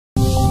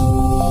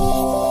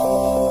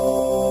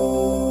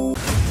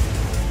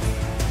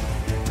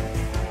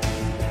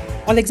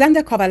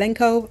Alexander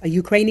Kovalenko, a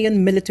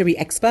Ukrainian military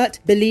expert,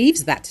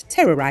 believes that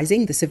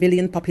terrorizing the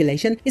civilian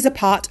population is a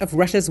part of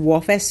Russia's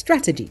warfare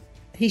strategy.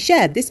 He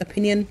shared this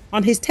opinion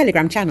on his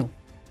Telegram channel.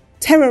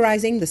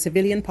 Terrorizing the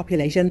civilian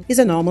population is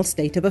a normal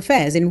state of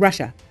affairs in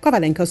Russia,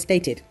 Kovalenko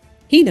stated.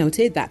 He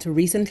noted that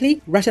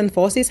recently, Russian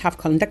forces have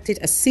conducted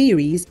a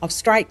series of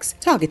strikes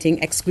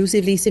targeting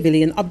exclusively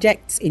civilian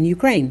objects in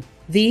Ukraine.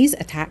 These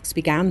attacks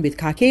began with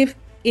Kharkiv,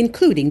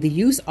 including the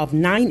use of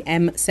 9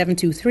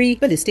 M723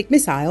 ballistic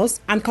missiles,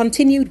 and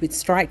continued with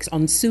strikes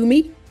on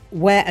Sumy,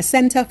 where a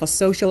center for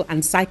social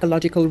and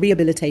psychological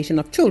rehabilitation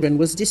of children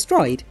was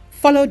destroyed,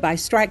 followed by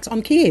strikes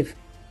on Kiev.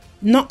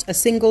 Not a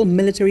single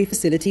military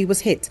facility was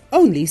hit,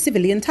 only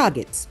civilian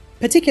targets.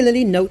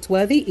 Particularly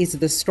noteworthy is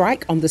the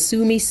strike on the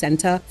Sumy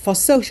Center for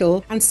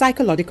Social and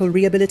Psychological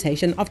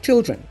Rehabilitation of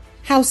Children.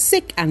 How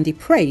sick and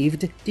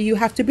depraved do you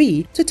have to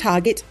be to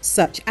target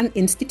such an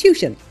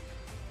institution?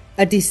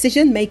 A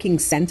decision-making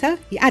center,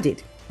 he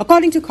added.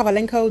 According to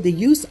Kovalenko, the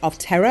use of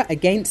terror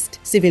against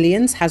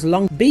civilians has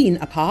long been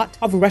a part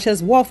of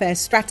Russia's warfare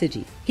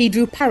strategy. He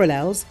drew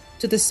parallels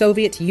to the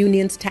Soviet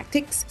Union's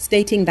tactics,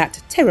 stating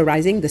that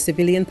terrorizing the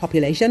civilian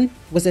population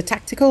was a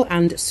tactical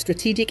and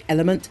strategic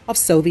element of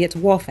Soviet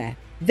warfare.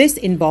 This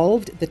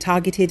involved the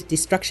targeted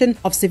destruction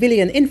of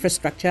civilian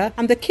infrastructure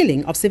and the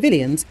killing of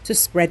civilians to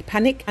spread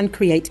panic and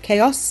create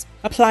chaos,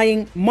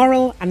 applying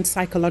moral and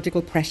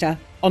psychological pressure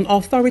on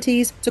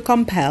authorities to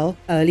compel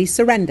early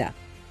surrender.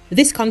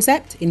 This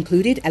concept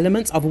included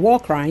elements of war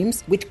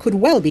crimes which could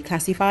well be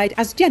classified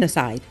as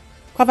genocide,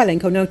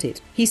 Kovalenko noted.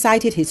 He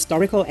cited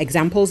historical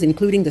examples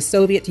including the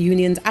Soviet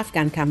Union's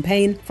Afghan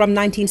campaign from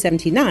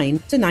 1979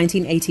 to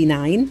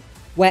 1989,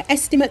 where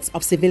estimates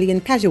of civilian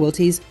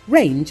casualties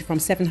range from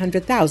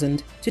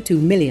 700,000 to 2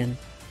 million.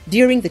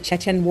 During the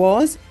Chechen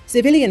wars,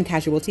 civilian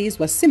casualties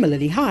were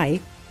similarly high,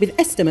 with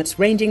estimates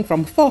ranging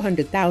from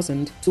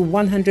 400,000 to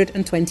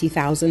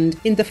 120,000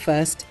 in the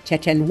First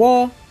Chechen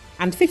War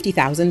and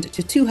 50,000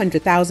 to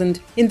 200,000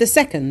 in the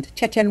Second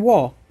Chechen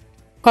War.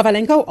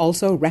 Kovalenko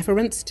also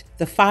referenced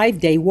the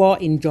 5-day war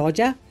in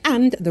Georgia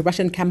and the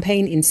Russian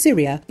campaign in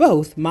Syria,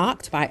 both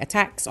marked by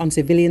attacks on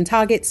civilian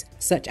targets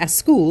such as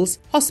schools,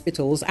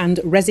 hospitals,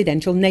 and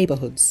residential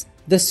neighborhoods.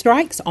 The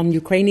strikes on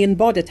Ukrainian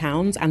border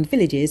towns and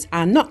villages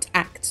are not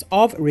acts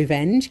of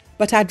revenge,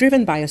 but are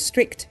driven by a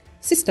strict,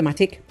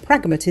 systematic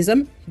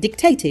pragmatism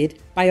dictated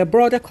by a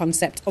broader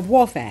concept of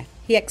warfare,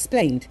 he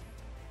explained.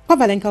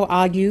 Kovalenko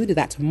argued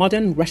that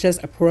modern Russia's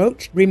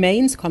approach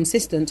remains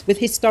consistent with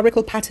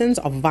historical patterns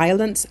of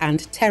violence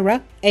and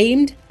terror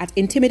aimed at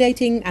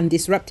intimidating and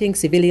disrupting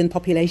civilian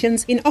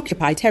populations in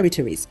occupied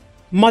territories.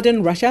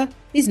 Modern Russia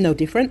is no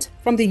different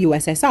from the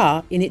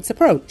USSR in its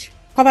approach.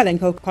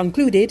 Kovalenko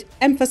concluded,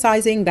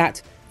 emphasizing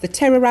that the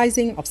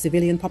terrorizing of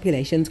civilian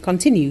populations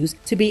continues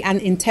to be an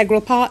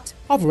integral part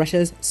of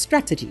Russia's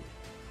strategy.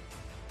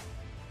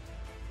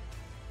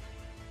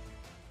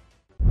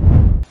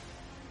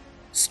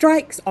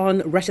 Strikes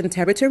on Russian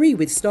territory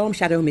with Storm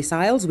Shadow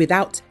missiles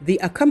without the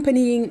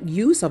accompanying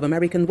use of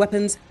American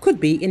weapons could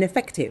be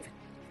ineffective,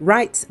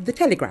 writes The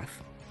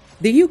Telegraph.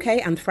 The UK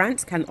and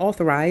France can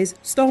authorize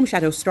Storm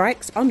Shadow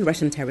strikes on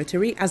Russian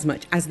territory as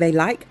much as they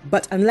like,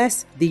 but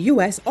unless the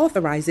US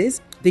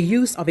authorizes the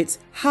use of its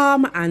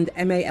HARM and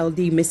MALD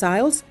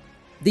missiles,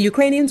 the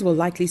Ukrainians will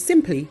likely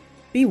simply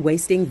be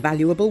wasting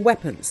valuable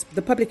weapons,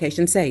 the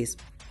publication says.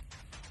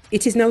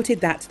 It is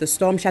noted that the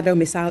Storm Shadow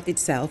missile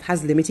itself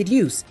has limited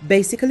use.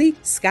 Basically,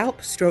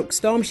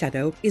 Scalp/Storm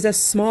Shadow is a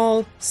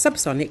small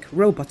subsonic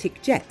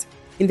robotic jet.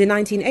 In the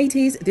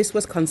 1980s, this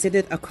was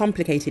considered a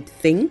complicated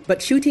thing,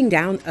 but shooting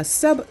down a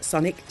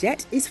subsonic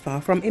jet is far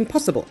from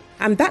impossible.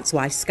 And that's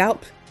why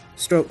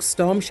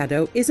Scalp/Storm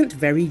Shadow isn't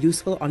very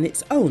useful on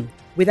its own.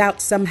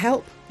 Without some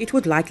help, it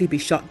would likely be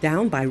shot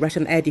down by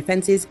Russian air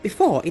defenses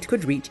before it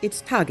could reach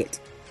its target.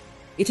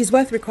 It is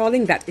worth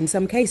recalling that in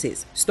some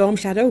cases, Storm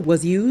Shadow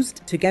was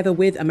used together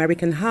with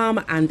American HARM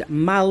and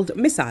MALD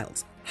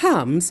missiles.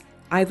 HARMs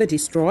either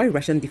destroy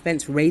Russian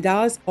defense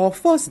radars or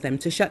force them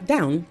to shut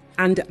down,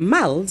 and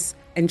MALDs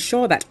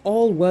ensure that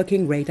all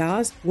working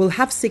radars will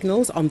have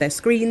signals on their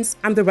screens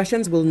and the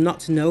Russians will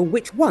not know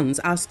which ones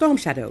are Storm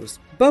Shadows.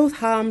 Both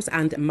HARMs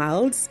and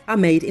MALDs are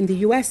made in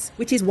the US,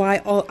 which is why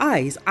all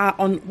eyes are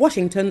on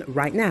Washington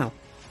right now.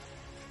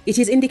 It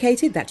is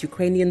indicated that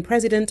Ukrainian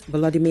President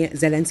Volodymyr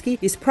Zelenski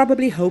is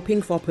probably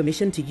hoping for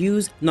permission to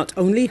use not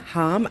only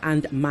HARM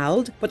and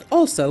MALD, but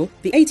also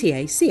the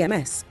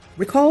ATA-CMS.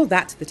 Recall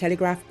that The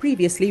Telegraph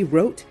previously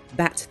wrote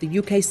that the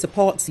UK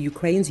supports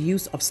Ukraine's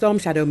use of Storm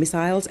Shadow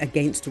missiles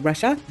against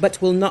Russia,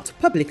 but will not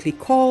publicly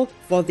call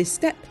for this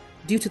step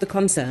due to the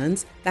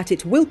concerns that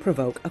it will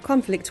provoke a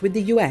conflict with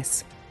the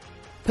US.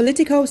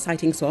 Politico,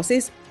 citing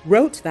sources,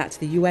 wrote that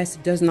the US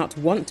does not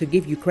want to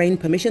give Ukraine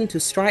permission to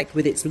strike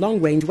with its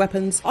long-range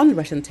weapons on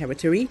Russian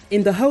territory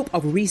in the hope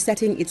of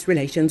resetting its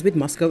relations with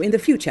Moscow in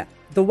the future.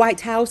 The White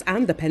House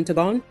and the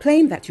Pentagon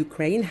claim that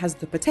Ukraine has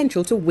the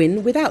potential to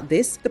win without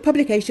this, the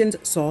publication's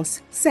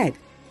source said.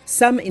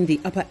 Some in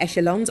the upper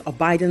echelons of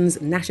Biden's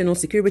national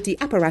security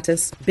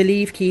apparatus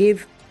believe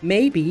Kyiv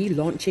may be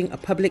launching a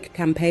public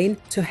campaign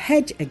to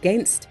hedge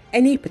against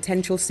any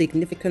potential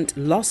significant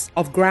loss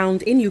of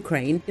ground in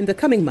Ukraine in the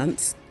coming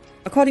months,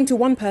 according to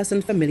one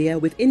person familiar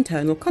with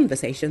internal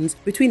conversations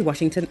between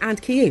Washington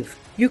and Kyiv.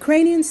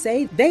 Ukrainians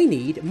say they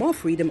need more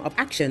freedom of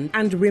action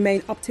and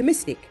remain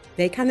optimistic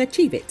they can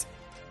achieve it.